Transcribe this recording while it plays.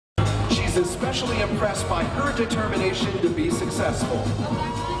He's especially impressed by her determination to be successful.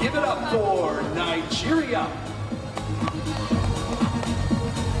 Give it up for Nigeria.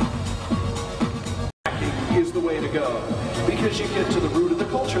 Is the way to go, because you get to the root of the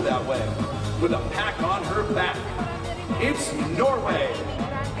culture that way, with a pack on her back. It's Norway.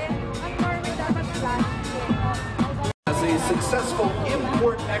 As a successful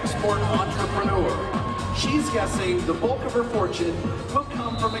import-export entrepreneur, she's guessing the bulk of her fortune will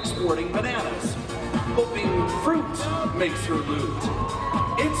come from exporting bananas, hoping fruit makes her loot.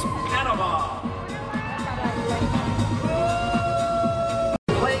 It's Panama.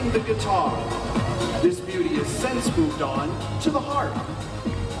 Playing the guitar, this beauty has since moved on to the harp.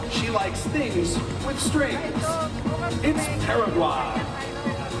 She likes things with strings. It's Paraguay.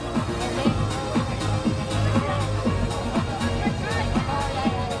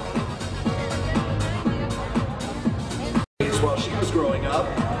 While she was growing up,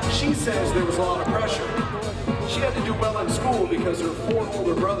 she says there was a lot of pressure. She had to do well in school because her 4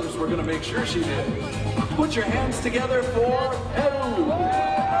 older brothers were going to make sure she did. Put your hands together for Peru.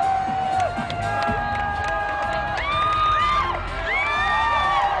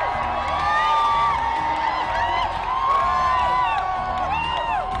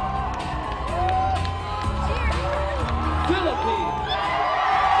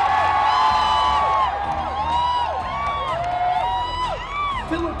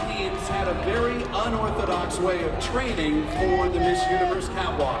 Philippines had a very unorthodox way of training for the Miss Universe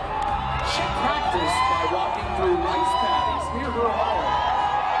catwalk. She practiced by walking through rice paddies near her home.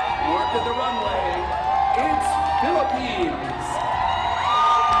 Work at the runway. It's Philippines.